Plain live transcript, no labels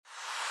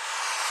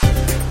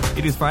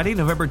It is Friday,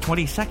 November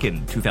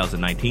 22nd,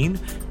 2019.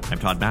 I'm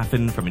Todd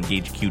Maffin from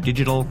EngageQ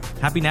Digital.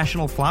 Happy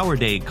National Flower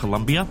Day,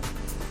 Colombia.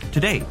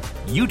 Today,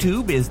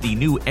 YouTube is the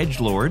new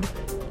edgelord.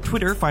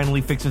 Twitter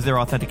finally fixes their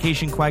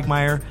authentication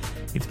quagmire.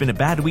 It's been a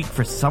bad week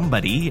for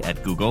somebody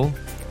at Google.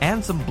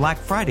 And some Black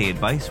Friday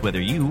advice,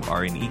 whether you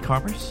are in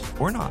e-commerce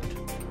or not.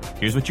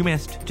 Here's what you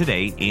missed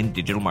today in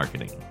digital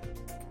marketing.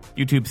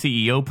 YouTube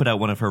CEO put out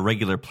one of her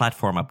regular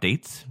platform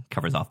updates.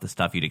 Covers off the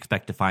stuff you'd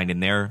expect to find in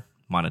there.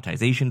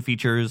 Monetization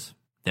features,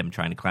 them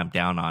trying to clamp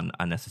down on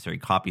unnecessary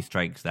copy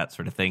strikes, that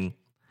sort of thing.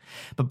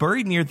 But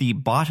buried near the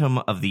bottom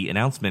of the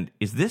announcement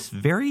is this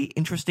very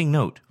interesting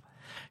note.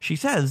 She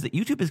says that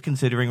YouTube is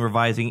considering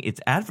revising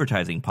its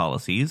advertising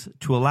policies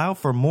to allow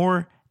for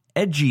more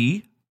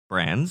edgy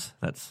brands,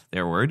 that's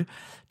their word,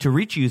 to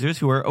reach users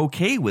who are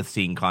okay with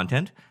seeing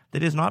content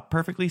that is not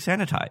perfectly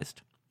sanitized.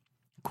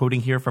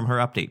 Quoting here from her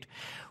update,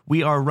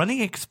 "We are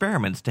running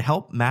experiments to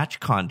help match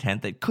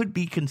content that could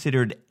be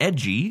considered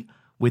edgy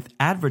with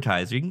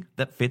advertising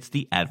that fits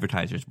the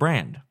advertiser's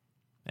brand.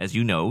 As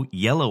you know,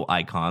 yellow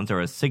icons are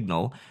a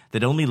signal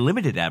that only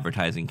limited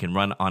advertising can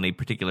run on a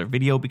particular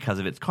video because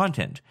of its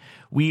content.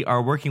 We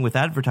are working with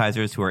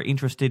advertisers who are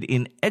interested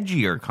in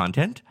edgier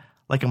content,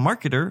 like a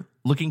marketer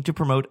looking to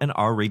promote an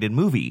R-rated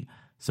movie,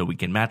 so we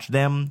can match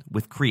them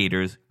with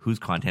creators whose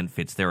content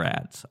fits their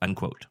ads,"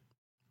 unquote.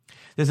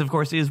 This, of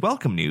course, is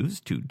welcome news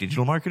to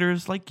digital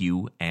marketers like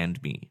you and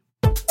me.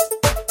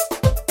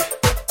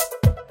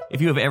 If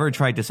you have ever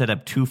tried to set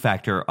up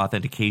two-factor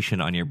authentication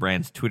on your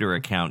brand's Twitter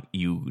account,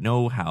 you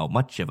know how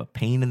much of a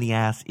pain in the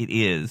ass it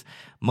is,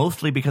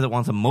 mostly because it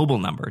wants a mobile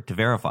number to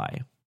verify.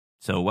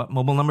 So what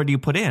mobile number do you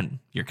put in?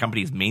 Your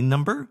company's main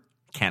number?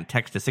 Can't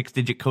text a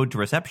 6-digit code to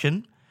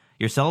reception.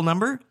 Your cell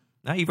number?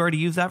 No, you've already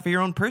used that for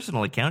your own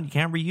personal account. You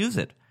can't reuse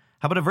it.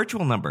 How about a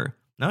virtual number?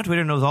 No,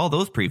 Twitter knows all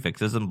those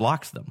prefixes and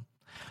blocks them.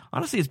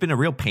 Honestly, it's been a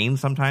real pain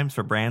sometimes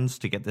for brands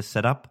to get this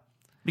set up.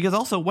 Because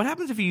also, what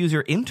happens if you use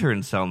your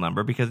intern's cell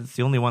number because it's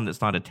the only one that's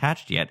not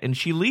attached yet, and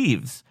she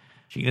leaves?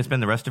 She's going to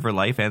spend the rest of her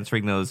life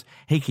answering those,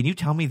 "Hey, can you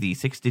tell me the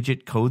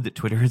 6-digit code that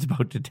Twitter is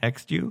about to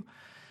text you?"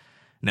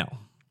 No.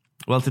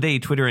 Well, today,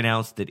 Twitter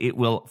announced that it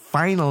will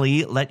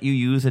finally let you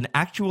use an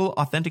actual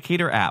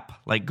authenticator app,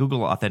 like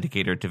Google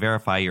Authenticator, to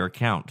verify your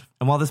account.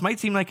 And while this might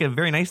seem like a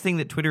very nice thing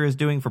that Twitter is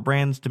doing for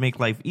brands to make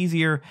life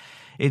easier,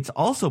 it's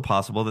also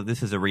possible that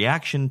this is a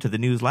reaction to the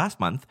news last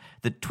month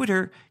that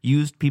Twitter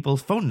used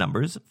people's phone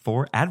numbers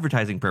for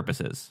advertising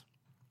purposes.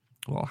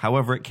 Well,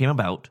 however it came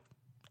about,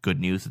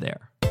 good news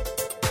there.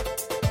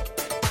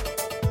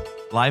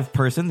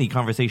 LivePerson, the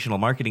conversational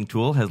marketing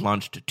tool, has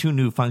launched 2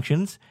 new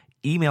functions,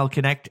 Email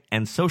Connect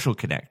and Social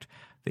Connect.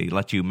 They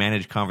let you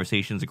manage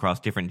conversations across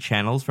different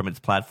channels from its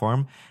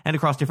platform and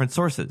across different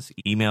sources,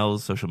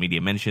 emails, social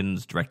media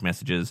mentions, direct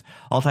messages,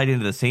 all tied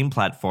into the same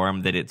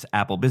platform that its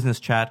Apple Business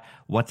Chat,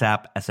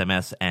 WhatsApp,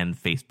 SMS, and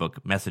Facebook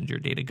Messenger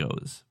data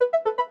goes.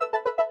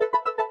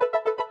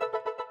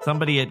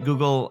 Somebody at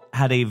Google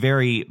had a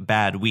very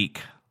bad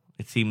week.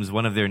 It seems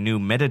one of their new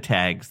meta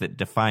tags that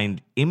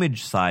defined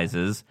image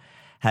sizes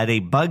had a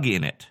bug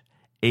in it,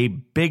 a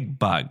big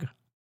bug.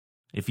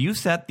 If you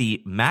set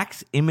the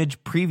max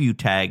image preview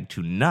tag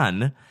to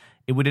none,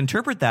 it would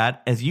interpret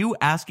that as you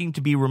asking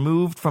to be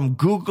removed from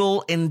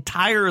Google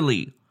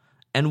entirely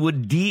and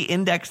would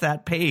de-index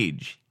that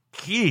page.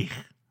 Eek.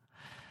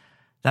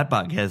 That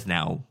bug has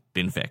now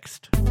been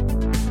fixed.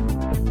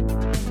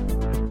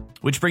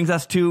 Which brings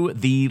us to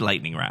the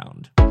lightning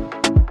round.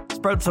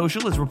 Sprout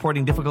Social is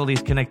reporting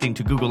difficulties connecting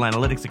to Google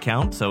Analytics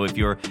account, so if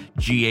your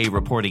GA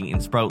reporting in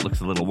Sprout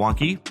looks a little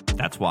wonky,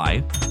 that's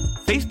why.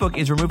 Facebook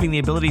is removing the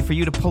ability for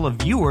you to pull a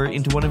viewer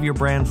into one of your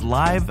brand's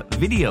live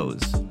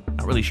videos.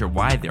 Not really sure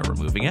why they're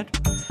removing it.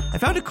 I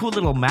found a cool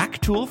little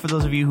Mac tool for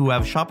those of you who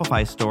have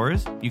Shopify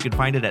stores. You can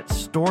find it at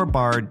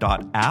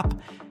storebar.app.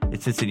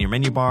 It sits in your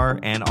menu bar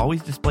and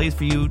always displays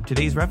for you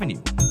today's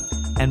revenue.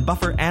 And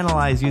Buffer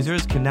Analyze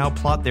users can now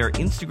plot their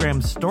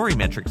Instagram story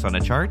metrics on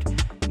a chart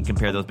and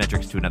compare those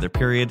metrics to another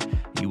period.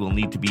 You will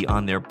need to be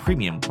on their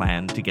premium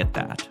plan to get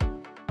that.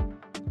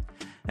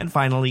 And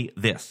finally,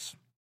 this.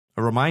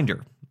 A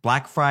reminder,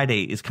 Black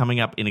Friday is coming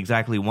up in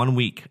exactly 1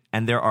 week,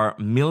 and there are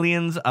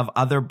millions of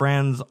other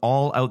brands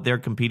all out there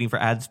competing for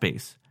ad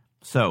space.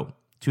 So,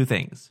 2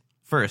 things.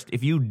 First,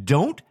 if you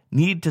don't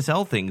need to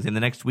sell things in the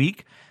next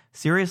week,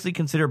 seriously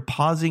consider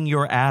pausing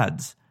your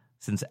ads,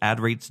 since ad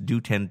rates do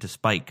tend to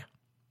spike.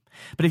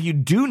 But if you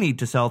do need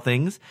to sell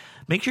things,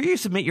 make sure you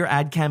submit your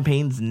ad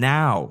campaigns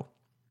now.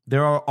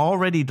 There are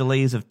already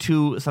delays of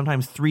 2,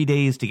 sometimes 3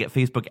 days to get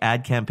Facebook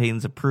ad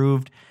campaigns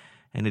approved,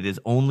 and it is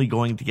only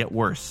going to get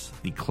worse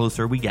the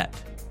closer we get.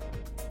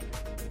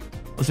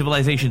 Well,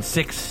 Civilization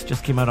 6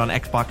 just came out on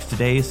Xbox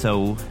today,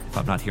 so if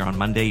I'm not here on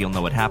Monday, you'll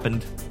know what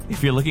happened.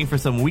 If you're looking for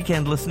some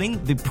weekend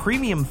listening, the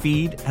premium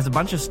feed has a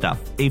bunch of stuff.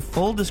 A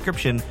full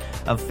description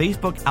of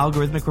Facebook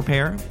algorithmic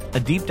repair, a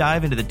deep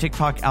dive into the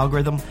TikTok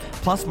algorithm,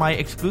 plus my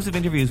exclusive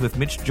interviews with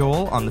Mitch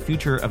Joel on the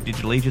future of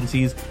digital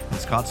agencies and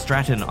Scott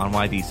Stratton on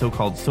why the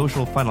so-called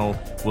social funnel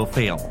will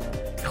fail.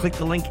 Click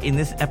the link in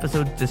this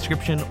episode's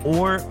description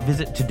or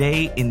visit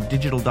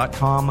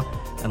todayindigital.com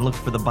and look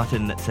for the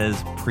button that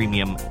says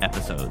Premium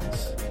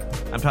Episodes.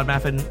 I'm Todd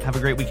Maffin. Have a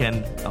great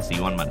weekend. I'll see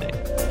you on Monday.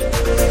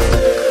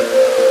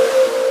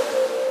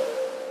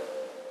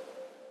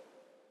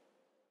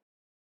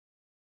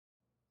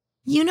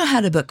 You know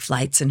how to book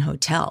flights and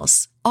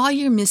hotels. All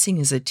you're missing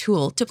is a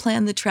tool to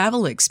plan the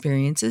travel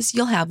experiences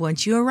you'll have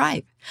once you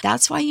arrive.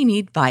 That's why you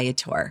need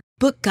Viator.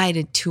 Book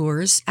guided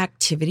tours,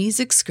 activities,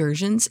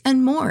 excursions,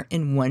 and more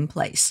in one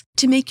place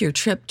to make your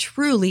trip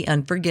truly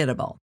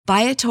unforgettable.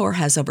 Viator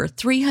has over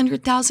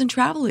 300,000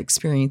 travel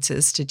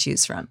experiences to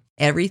choose from.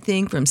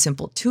 Everything from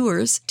simple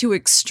tours to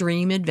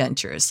extreme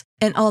adventures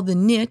and all the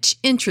niche,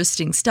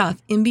 interesting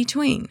stuff in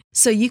between.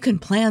 So you can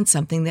plan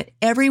something that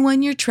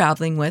everyone you're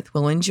traveling with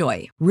will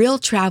enjoy. Real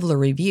traveler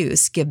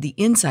reviews give the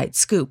inside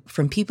scoop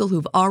from people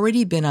who've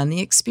already been on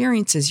the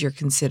experiences you're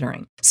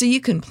considering. So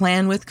you can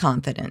plan with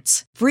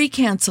confidence. Free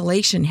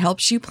cancellation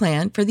helps you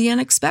plan for the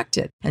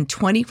unexpected. And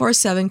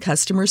 24/7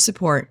 customer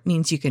support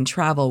means you can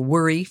travel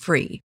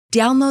worry-free.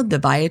 Download the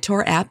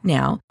Viator app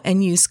now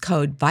and use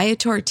code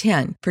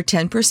Viator10 for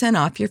 10%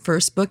 off your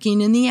first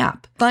booking in the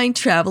app. Find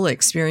travel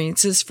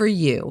experiences for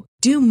you.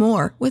 Do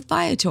more with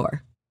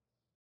Viator.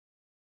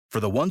 For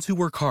the ones who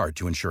work hard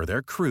to ensure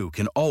their crew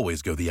can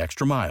always go the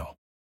extra mile,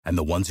 and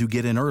the ones who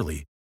get in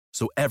early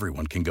so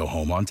everyone can go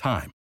home on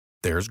time,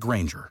 there's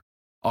Grainger,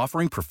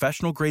 offering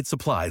professional-grade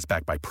supplies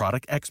backed by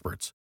product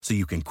experts so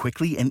you can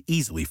quickly and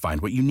easily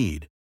find what you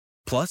need.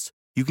 Plus,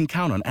 you can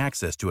count on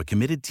access to a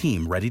committed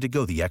team ready to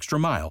go the extra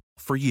mile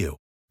for you.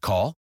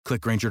 Call, click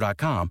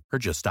Grainger.com, or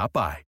just stop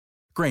by.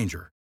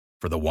 Grainger,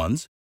 for the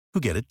ones who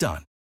get it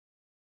done.